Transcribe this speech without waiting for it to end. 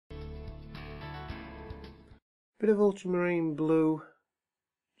Bit of ultramarine blue,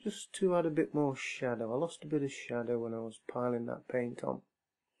 just to add a bit more shadow. I lost a bit of shadow when I was piling that paint on.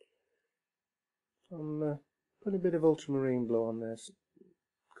 I'm putting a bit of ultramarine blue on there,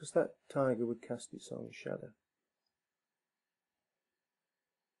 because that tiger would cast its own shadow.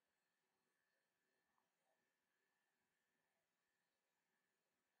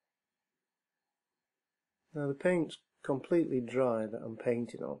 Now the paint's completely dry that I'm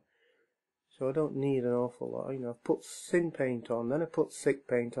painting on, so I don't need an awful lot. You know, I've put thin paint on, then I put thick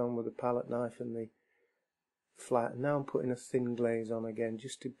paint on with the palette knife and the flat, and now I'm putting a thin glaze on again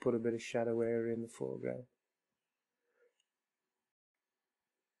just to put a bit of shadow area in the foreground.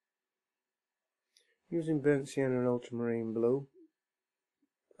 Using burnt sienna and ultramarine blue,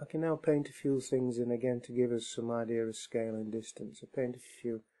 I can now paint a few things in again to give us some idea of scale and distance. I paint a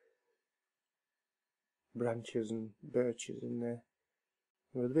few branches and birches in there.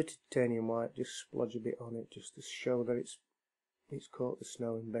 And with a bit of titanium white, just splodge a bit on it just to show that it's caught the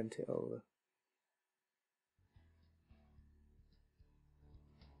snow and bent it over.